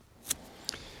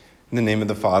In the name of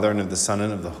the Father, and of the Son,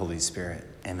 and of the Holy Spirit.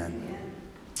 Amen.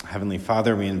 Heavenly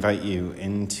Father, we invite you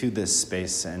into this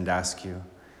space and ask you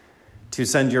to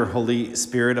send your Holy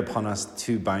Spirit upon us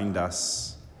to bind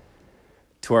us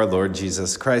to our Lord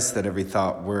Jesus Christ, that every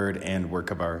thought, word, and work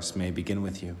of ours may begin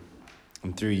with you,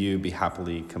 and through you be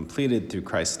happily completed through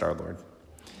Christ our Lord.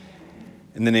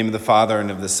 In the name of the Father,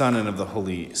 and of the Son, and of the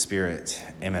Holy Spirit.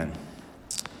 Amen.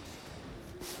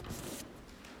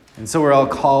 And so we're all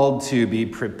called to be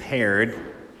prepared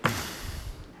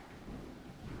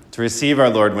to receive our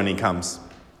Lord when he comes.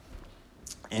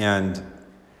 And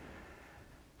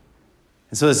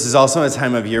so this is also a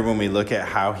time of year when we look at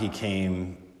how he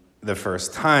came the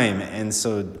first time. And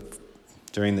so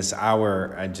during this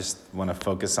hour, I just want to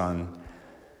focus on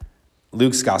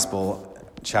Luke's Gospel,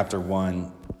 chapter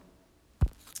 1,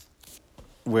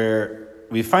 where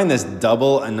we find this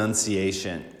double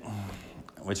annunciation,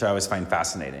 which I always find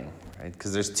fascinating, right?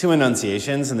 Because there's two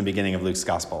annunciations in the beginning of Luke's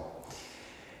Gospel.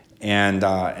 And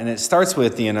it starts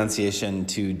with the annunciation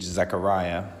to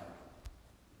Zechariah.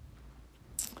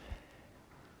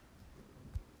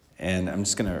 And I'm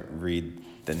just going to read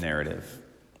the narrative.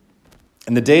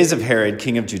 In the days of Herod,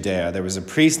 king of Judea, there was a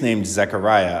priest named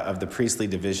Zechariah of the priestly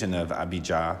division of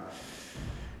Abijah.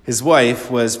 His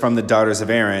wife was from the daughters of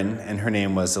Aaron, and her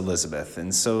name was Elizabeth.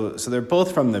 And so they're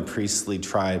both from the priestly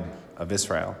tribe of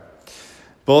Israel.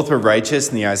 Both were righteous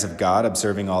in the eyes of God,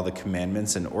 observing all the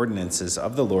commandments and ordinances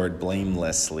of the Lord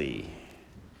blamelessly.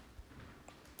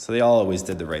 So they all always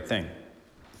did the right thing.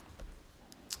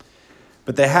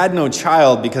 But they had no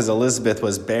child because Elizabeth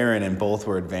was barren and both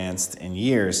were advanced in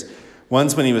years.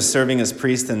 Once when he was serving as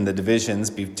priest in the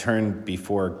divisions turned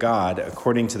before God,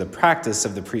 according to the practice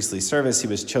of the priestly service, he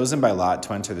was chosen by lot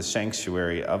to enter the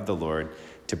sanctuary of the Lord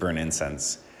to burn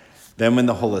incense. Then when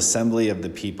the whole assembly of the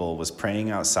people was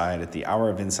praying outside at the hour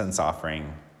of incense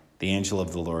offering, the angel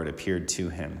of the Lord appeared to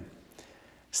him.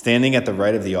 Standing at the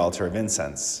right of the altar of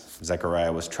incense,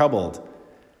 Zechariah was troubled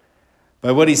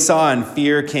by what he saw, and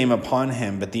fear came upon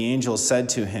him. But the angel said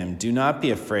to him, "Do not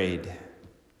be afraid,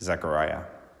 Zechariah,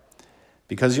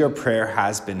 because your prayer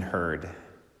has been heard.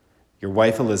 Your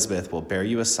wife Elizabeth will bear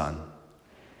you a son,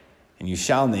 and you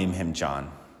shall name him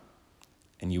John.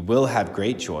 And you will have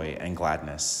great joy and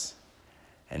gladness,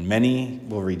 and many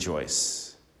will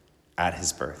rejoice at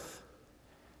his birth.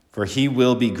 For he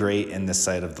will be great in the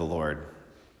sight of the Lord.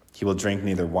 He will drink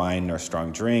neither wine nor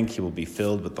strong drink. He will be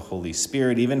filled with the Holy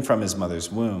Spirit, even from his mother's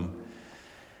womb.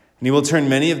 And he will turn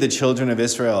many of the children of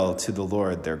Israel to the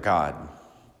Lord their God.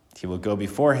 He will go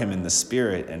before him in the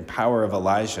spirit and power of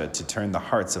Elijah to turn the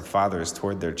hearts of fathers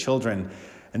toward their children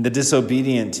and the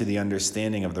disobedient to the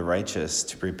understanding of the righteous,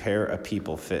 to prepare a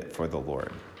people fit for the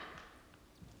Lord."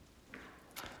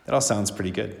 That all sounds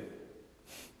pretty good.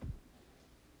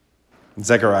 And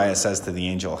Zechariah says to the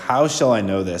angel, "How shall I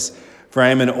know this? For I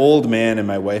am an old man and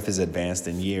my wife is advanced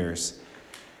in years."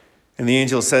 And the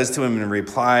angel says to him in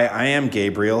reply, "I am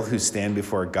Gabriel, who stand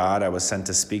before God. I was sent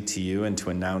to speak to you and to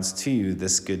announce to you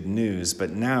this good news. But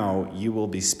now you will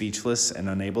be speechless and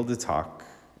unable to talk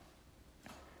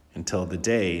until the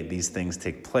day these things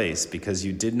take place, because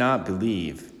you did not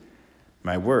believe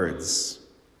my words,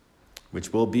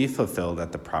 which will be fulfilled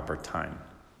at the proper time."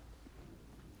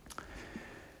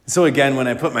 So again, when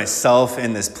I put myself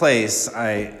in this place,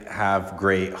 I have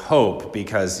great hope,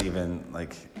 because even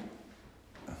like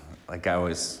I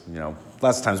always,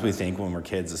 lots of times we think when we're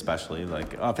kids especially,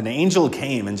 if an angel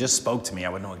came and just spoke to me, I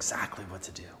would know exactly what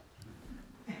to do.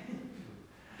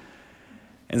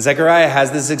 And Zechariah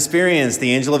has this experience.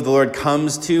 The angel of the Lord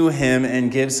comes to him and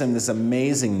gives him this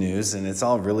amazing news, and it's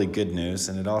all really good news,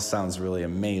 and it all sounds really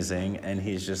amazing, and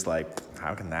he's just like,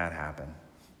 how can that happen?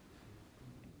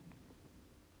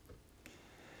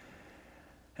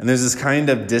 And there's this kind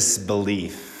of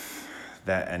disbelief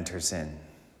that enters in.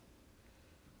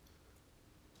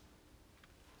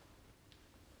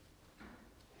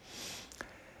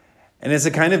 And it's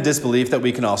a kind of disbelief that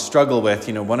we can all struggle with.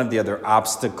 One of the other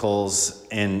obstacles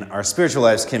in our spiritual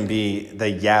lives can be the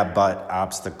 "yeah, but"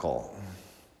 obstacle.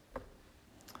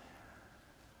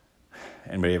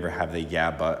 Anybody ever have the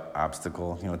 "yeah, but"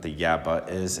 obstacle? You know what the "yeah,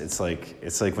 but" is? It's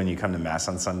like when you come to Mass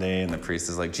on Sunday and the priest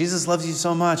is like, "Jesus loves you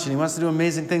so much and he wants to do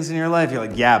amazing things in your life." You're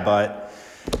like, "Yeah, but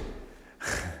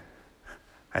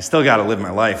I still got to live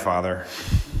my life, Father."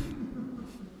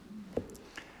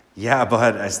 "Yeah,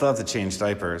 but I still have to change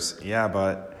diapers." "Yeah,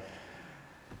 but..."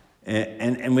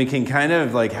 And we can kind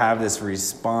of have this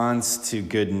response to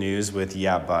good news with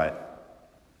 "yeah, but,"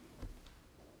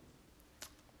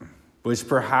 which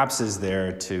perhaps is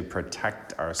there to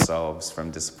protect ourselves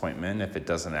from disappointment if it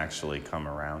doesn't actually come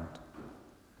around.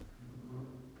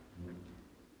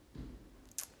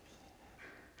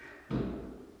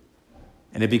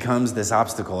 And it becomes this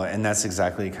obstacle, and that's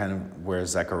exactly kind of where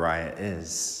Zechariah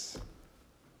is.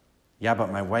 Yeah,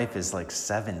 but my wife is like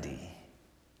 70.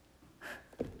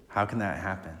 How can that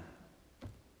happen?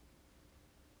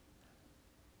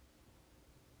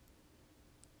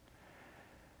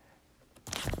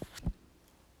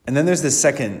 And then there's this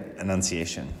second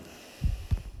annunciation.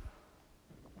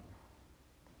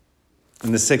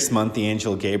 In the 6th month, the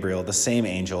angel Gabriel, the same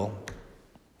angel,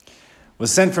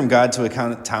 was sent from God to a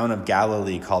town of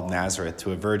Galilee called Nazareth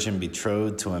to a virgin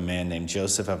betrothed to a man named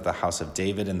Joseph of the house of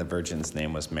David, and the virgin's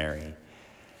name was Mary.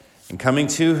 And coming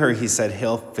to her, he said,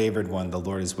 "Hail, favored one, the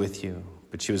Lord is with you."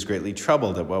 But she was greatly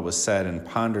troubled at what was said and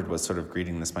pondered what sort of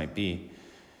greeting this might be.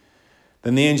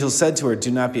 Then the angel said to her, "Do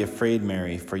not be afraid,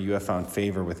 Mary, for you have found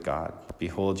favor with God.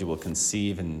 Behold, you will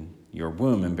conceive in your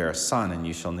womb and bear a son, and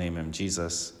you shall name him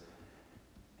Jesus.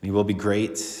 And he will be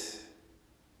great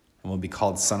and will be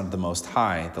called Son of the Most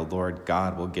High. The Lord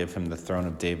God will give him the throne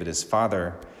of David his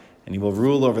father, and he will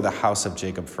rule over the house of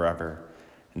Jacob forever,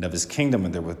 and of his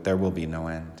kingdom there will be no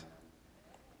end."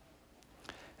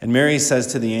 And Mary says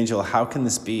to the angel, "How can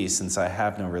this be, since I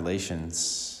have no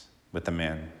relations with a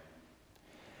man?"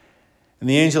 And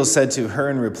the angel said to her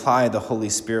in reply, "The Holy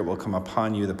Spirit will come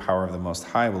upon you, the power of the Most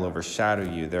High will overshadow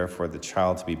you. Therefore the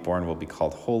child to be born will be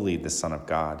called Holy, the Son of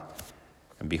God.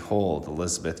 And behold,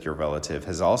 Elizabeth, your relative,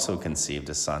 has also conceived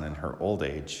a son in her old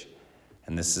age.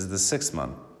 And this is the 6th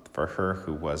month for her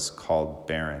who was called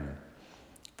barren.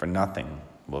 For nothing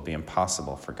will be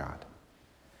impossible for God."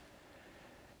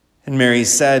 And Mary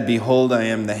said, "Behold, I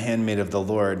am the handmaid of the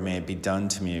Lord. May it be done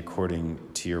to me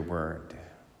according to your word."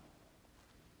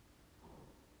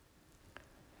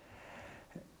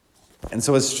 And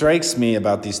so what strikes me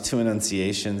about these two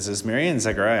annunciations is Mary and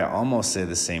Zechariah almost say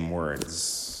the same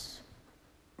words.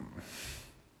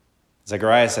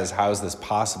 Zechariah says, "How is this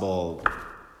possible?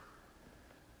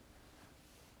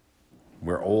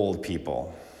 We're old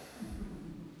people."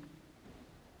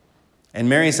 And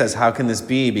Mary says, "How can this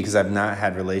be? Because I've not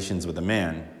had relations with a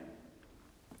man."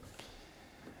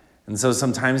 And so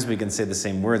sometimes we can say the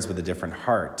same words with a different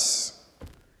heart.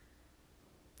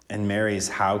 And Mary's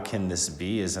 "how can this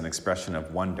be" is an expression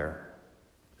of wonder.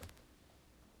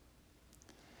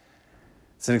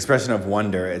 It's an expression of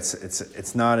wonder.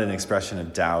 It's not an expression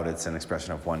of doubt. It's an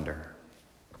expression of wonder.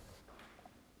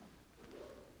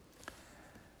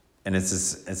 And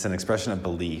it's an expression of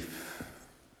belief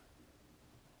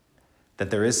that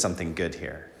there is something good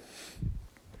here,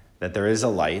 that there is a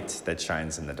light that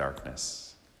shines in the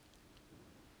darkness,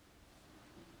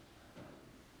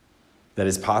 that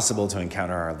it's possible to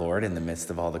encounter our Lord in the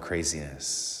midst of all the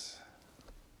craziness.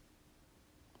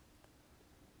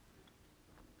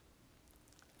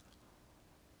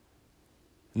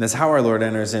 And that's how our Lord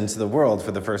enters into the world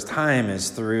for the first time, is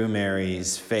through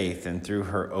Mary's faith and through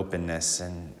her openness.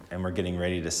 And we're getting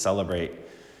ready to celebrate,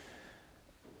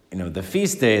 the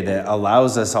feast day that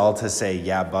allows us all to say,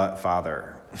 "Yeah, but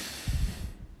Father."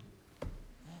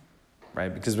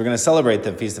 Right? Because we're going to celebrate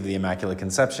the Feast of the Immaculate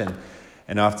Conception.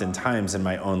 And oftentimes in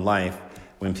my own life,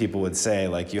 when people would say,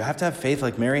 like, "You have to have faith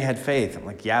like Mary had faith," I'm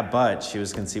like, "Yeah, but she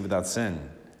was conceived without sin.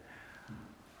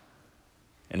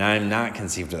 And I'm not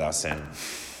conceived without sin."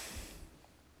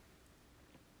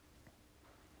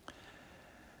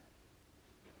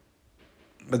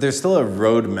 But there's still a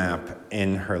roadmap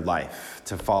in her life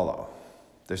to follow.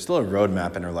 There's still a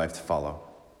roadmap in her life to follow.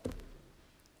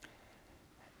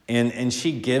 And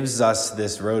she gives us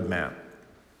this roadmap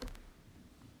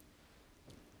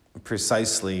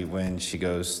precisely when she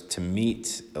goes to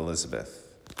meet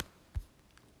Elizabeth,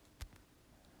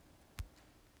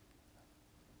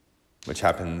 which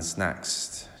happens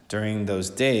next. During those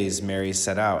days, Mary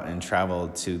set out and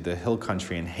traveled to the hill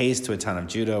country in haste to a town of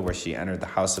Judah, where she entered the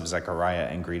house of Zechariah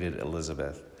and greeted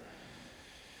Elizabeth.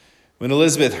 When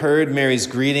Elizabeth heard Mary's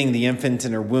greeting, the infant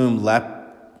in her womb leapt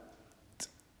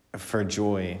for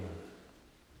joy,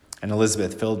 and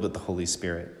Elizabeth, filled with the Holy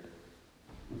Spirit,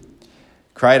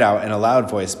 cried out in a loud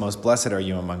voice, "Most blessed are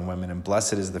you among women, and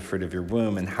blessed is the fruit of your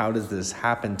womb. And how does this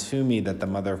happen to me, that the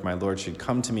mother of my Lord should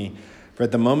come to me? For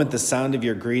at the moment the sound of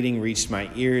your greeting reached my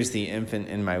ears, the infant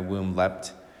in my womb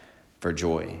leapt for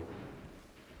joy.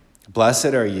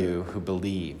 Blessed are you who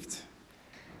believed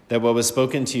that what was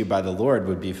spoken to you by the Lord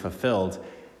would be fulfilled."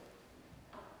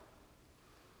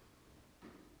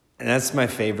 And that's my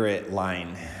favorite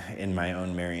line in my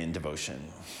own Marian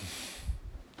devotion.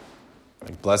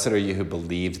 Like, blessed are you who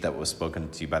believed that what was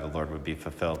spoken to you by the Lord would be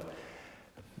fulfilled.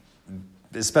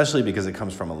 Especially because it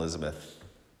comes from Elizabeth.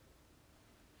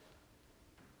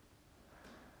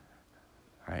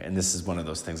 Right, and this is one of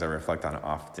those things I reflect on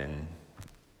often,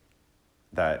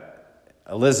 that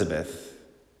Elizabeth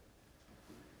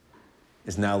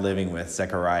is now living with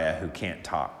Zechariah, who can't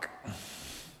talk.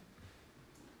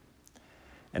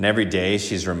 And every day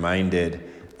she's reminded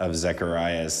of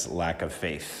Zechariah's lack of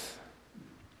faith.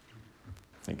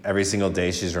 Like every single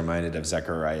day she's reminded of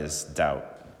Zechariah's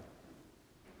doubt.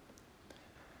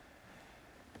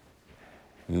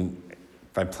 And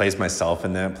if I place myself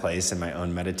in that place in my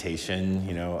own meditation,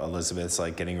 Elizabeth's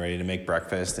like getting ready to make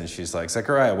breakfast and she's like,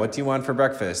 Zechariah, what do you want for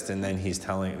breakfast? And then he's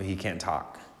telling he can't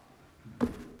talk.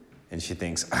 And she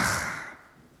thinks,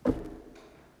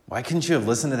 why couldn't you have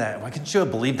listened to that? Why couldn't you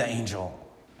have believed the angel?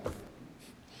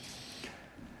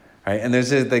 Right? And there's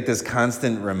just like this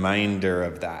constant reminder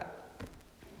of that.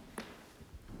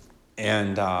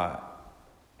 And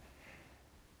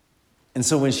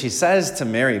so when she says to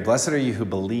Mary, blessed are you who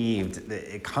believed,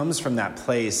 it comes from that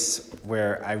place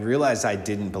where I realized I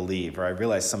didn't believe, or I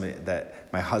realized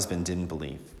that my husband didn't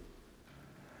believe.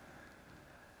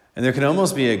 And there can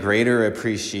almost be a greater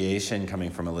appreciation coming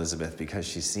from Elizabeth because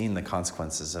she's seen the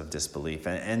consequences of disbelief.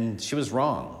 And she was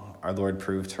wrong. Our Lord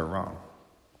proved her wrong.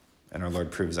 And our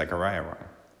Lord proved Zechariah wrong.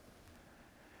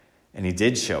 And he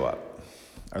did show up.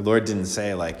 Our Lord didn't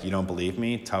say, like, you don't believe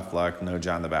me? Tough luck, no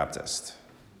John the Baptist.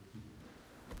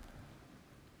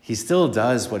 He still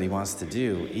does what he wants to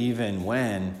do, even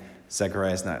when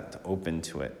Zechariah is not open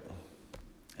to it.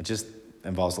 It just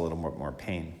involves a little more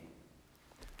pain.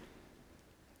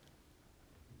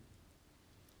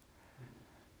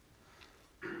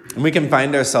 And we can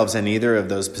find ourselves in either of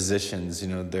those positions.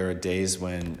 There are days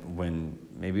when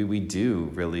maybe we do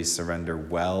really surrender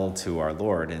well to our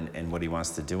Lord and what he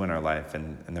wants to do in our life.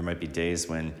 And there might be days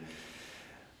when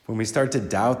we start to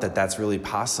doubt that that's really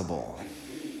possible,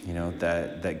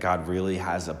 that God really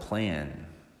has a plan.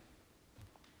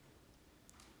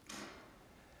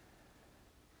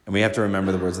 And we have to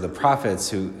remember the words of the prophets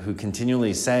who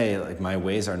continually say, like, my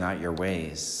ways are not your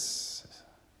ways.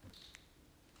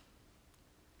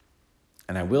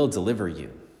 And I will deliver you.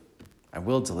 I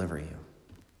will deliver you.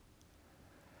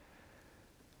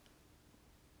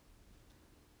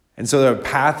 And so the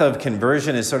path of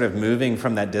conversion is sort of moving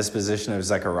from that disposition of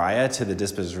Zechariah to the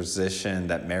disposition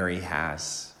that Mary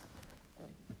has.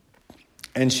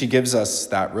 And she gives us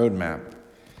that roadmap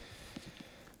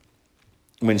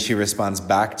when she responds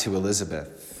back to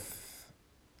Elizabeth.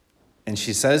 And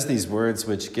she says these words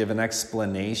which give an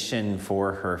explanation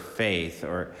for her faith,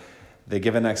 or they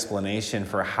give an explanation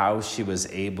for how she was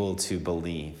able to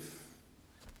believe.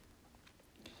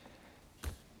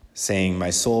 Saying, my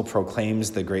soul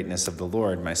proclaims the greatness of the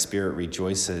Lord. My spirit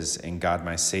rejoices in God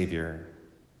my Savior.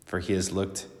 For he has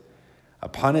looked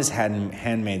upon his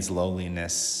handmaid's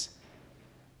lowliness.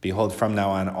 Behold, from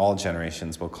now on all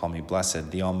generations will call me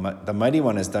blessed. The Mighty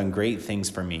One has done great things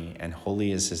for me, and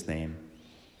holy is his name.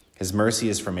 His mercy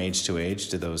is from age to age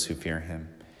to those who fear him.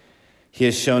 He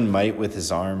has shown might with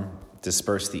his arm,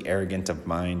 dispersed the arrogant of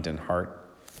mind and heart.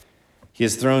 He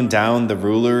has thrown down the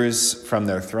rulers from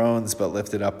their thrones, but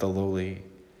lifted up the lowly.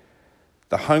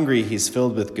 The hungry he's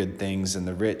filled with good things, and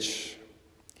the rich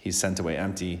he's sent away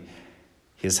empty.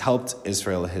 He has helped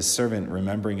Israel, his servant,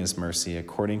 remembering his mercy,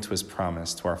 according to his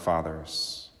promise to our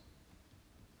fathers,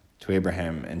 to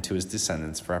Abraham, and to his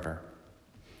descendants forever.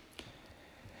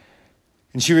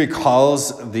 And she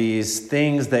recalls these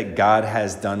things that God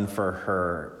has done for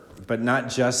her, but not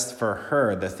just for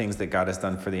her, the things that God has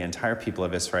done for the entire people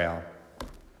of Israel.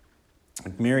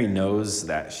 Mary knows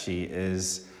that she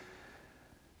is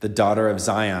the daughter of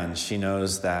Zion. She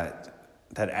knows that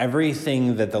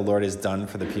everything that the Lord has done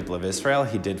for the people of Israel,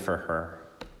 he did for her.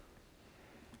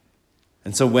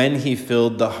 And so when he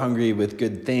filled the hungry with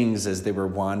good things as they were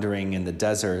wandering in the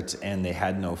desert and they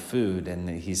had no food, and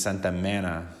he sent them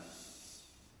manna,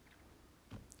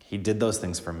 he did those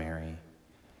things for Mary.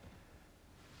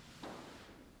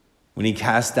 When he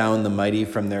cast down the mighty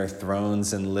from their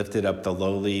thrones and lifted up the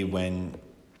lowly, when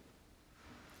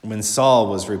Saul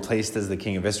was replaced as the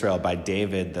king of Israel by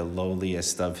David, the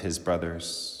lowliest of his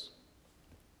brothers,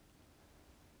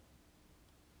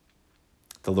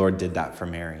 the Lord did that for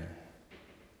Mary.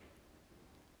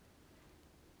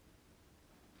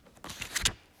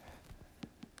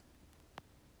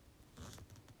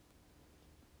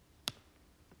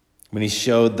 When he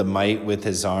showed the might with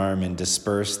his arm and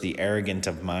dispersed the arrogant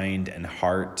of mind and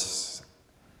heart,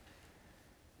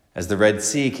 as the Red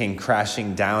Sea came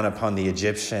crashing down upon the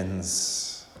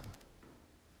Egyptians,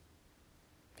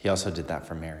 he also did that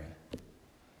for Mary.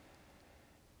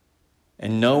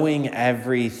 And knowing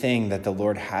everything that the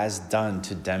Lord has done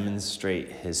to demonstrate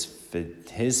his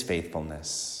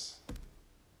faithfulness,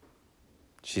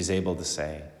 she's able to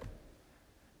say,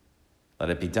 let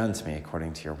it be done to me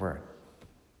according to your word.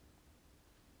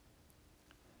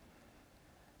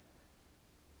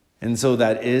 And so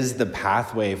that is the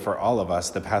pathway for all of us.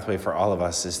 The pathway for all of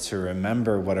us is to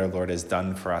remember what our Lord has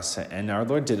done for us. And our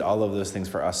Lord did all of those things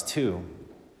for us too.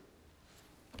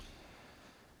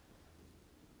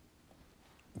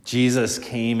 Jesus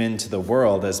came into the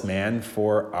world as man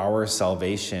for our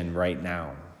salvation right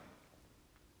now.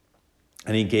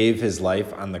 And he gave his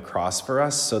life on the cross for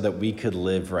us so that we could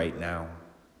live right now.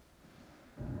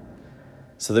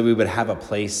 So that we would have a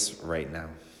place right now.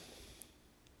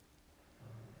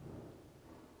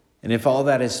 And if all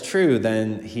that is true,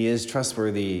 then he is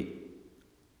trustworthy,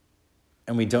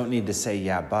 and we don't need to say,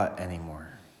 yeah, but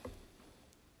anymore.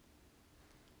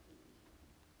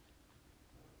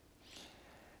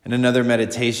 And another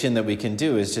meditation that we can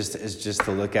do is just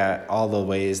to look at all the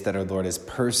ways that our Lord has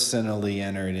personally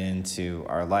entered into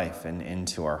our life and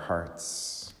into our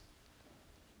hearts.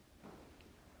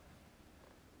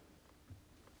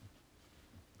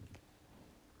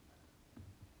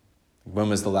 When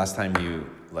was the last time you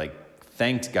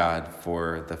thanked God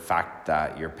for the fact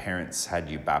that your parents had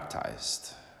you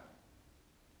baptized?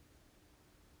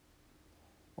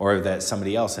 Or that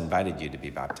somebody else invited you to be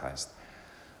baptized?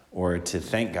 Or to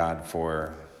thank God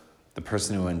for the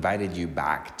person who invited you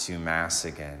back to Mass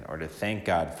again? Or to thank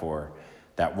God for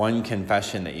that one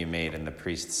confession that you made and the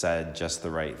priest said just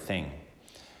the right thing?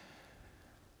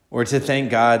 Or to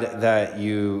thank God that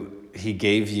he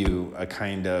gave you a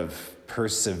kind of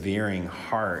persevering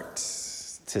heart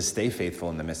to stay faithful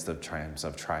in the midst of times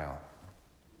of trial.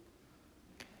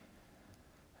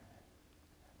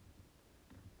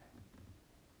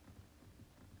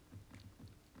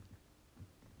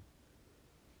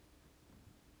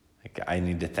 I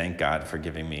need to thank God for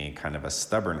giving me kind of a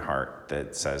stubborn heart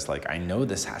that says, I know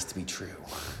this has to be true.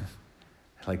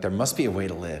 There must be a way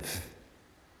to live.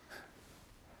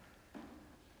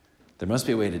 There must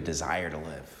be a way to desire to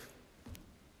live.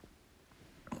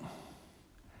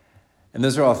 And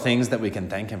those are all things that we can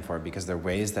thank him for because they're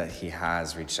ways that he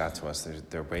has reached out to us.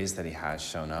 They're ways that he has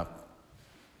shown up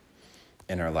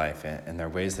in our life. And they're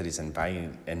ways that he's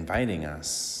inviting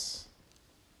us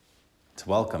to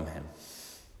welcome him.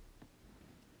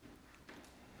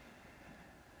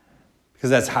 Because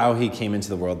that's how he came into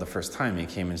the world the first time. He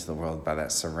came into the world by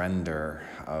that surrender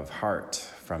of heart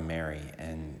from Mary.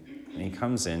 And he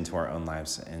comes into our own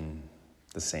lives in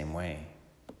the same way.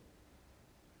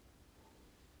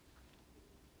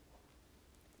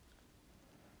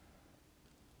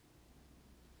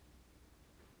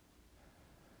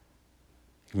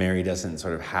 Mary doesn't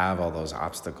sort of have all those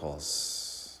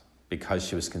obstacles because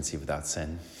she was conceived without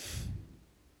sin.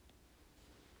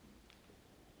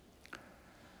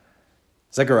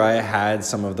 Zechariah had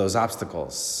some of those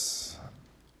obstacles.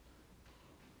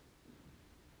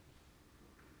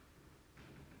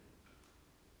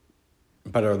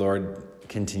 But our Lord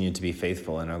continued to be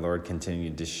faithful, and our Lord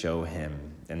continued to show him.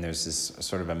 And there's this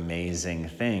sort of amazing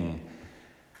thing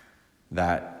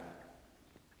that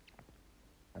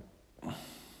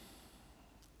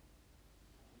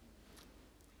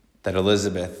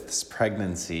Elizabeth's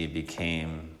pregnancy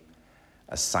became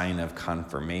a sign of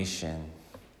confirmation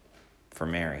for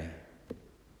Mary.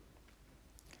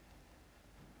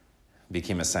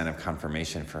 Became a sign of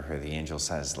confirmation for her. The angel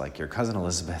says, your cousin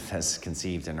Elizabeth has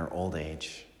conceived in her old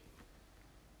age.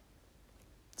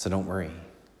 So don't worry.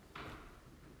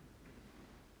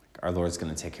 Our Lord's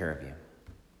going to take care of you.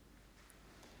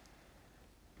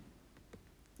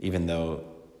 Even though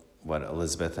what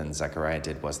Elizabeth and Zechariah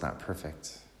did was not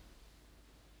perfect,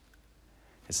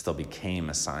 it still became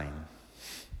a sign.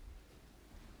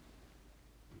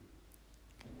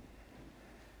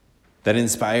 That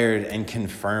inspired and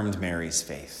confirmed Mary's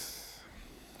faith.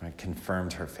 Right?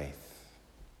 Confirmed her faith.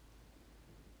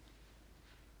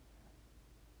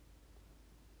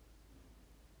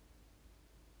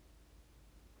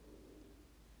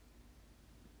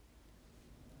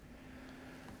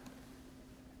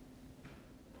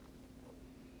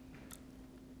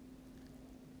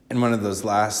 And one of those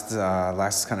last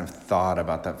kind of thought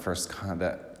about that first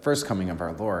coming of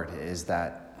our Lord is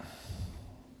that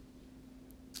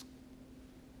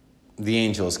the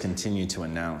angels continue to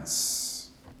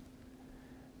announce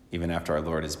even after our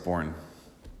Lord is born.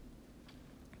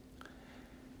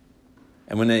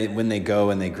 And when they go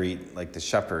and they greet the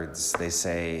shepherds, they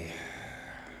say,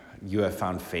 "You have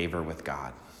found favor with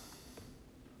God.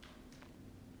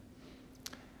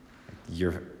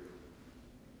 You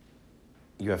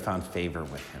have found favor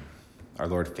with him. Our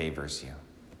Lord favors you."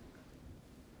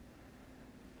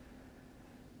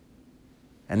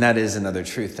 And that is another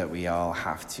truth that we all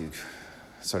have to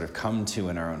sort of come to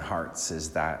in our own hearts,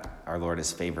 is that our Lord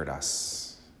has favored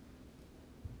us.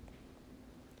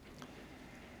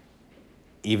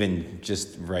 even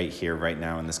just right here, right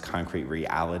now, in this concrete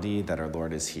reality that our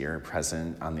Lord is here,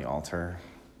 present on the altar,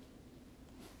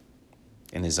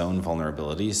 in his own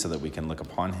vulnerability, so that we can look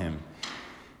upon him.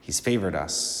 He's favored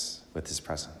us with his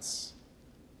presence.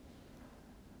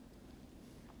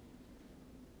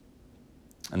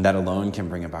 And that alone can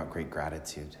bring about great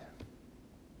gratitude.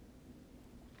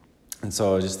 And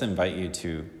so I just invite you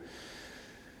to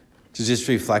just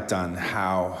reflect on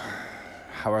how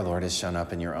our Lord has shown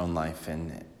up in your own life.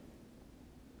 And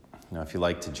if you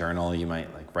like to journal, you might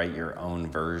write your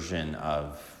own version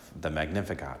of the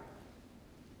Magnificat.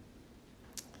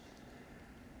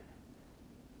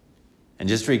 And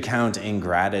just recount in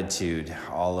gratitude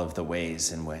all of the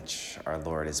ways in which our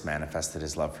Lord has manifested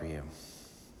his love for you.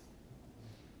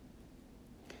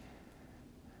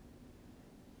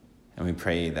 And we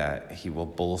pray that he will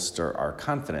bolster our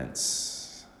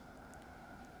confidence,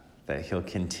 that he'll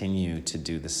continue to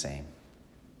do the same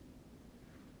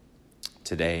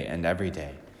today and every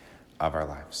day of our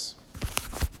lives.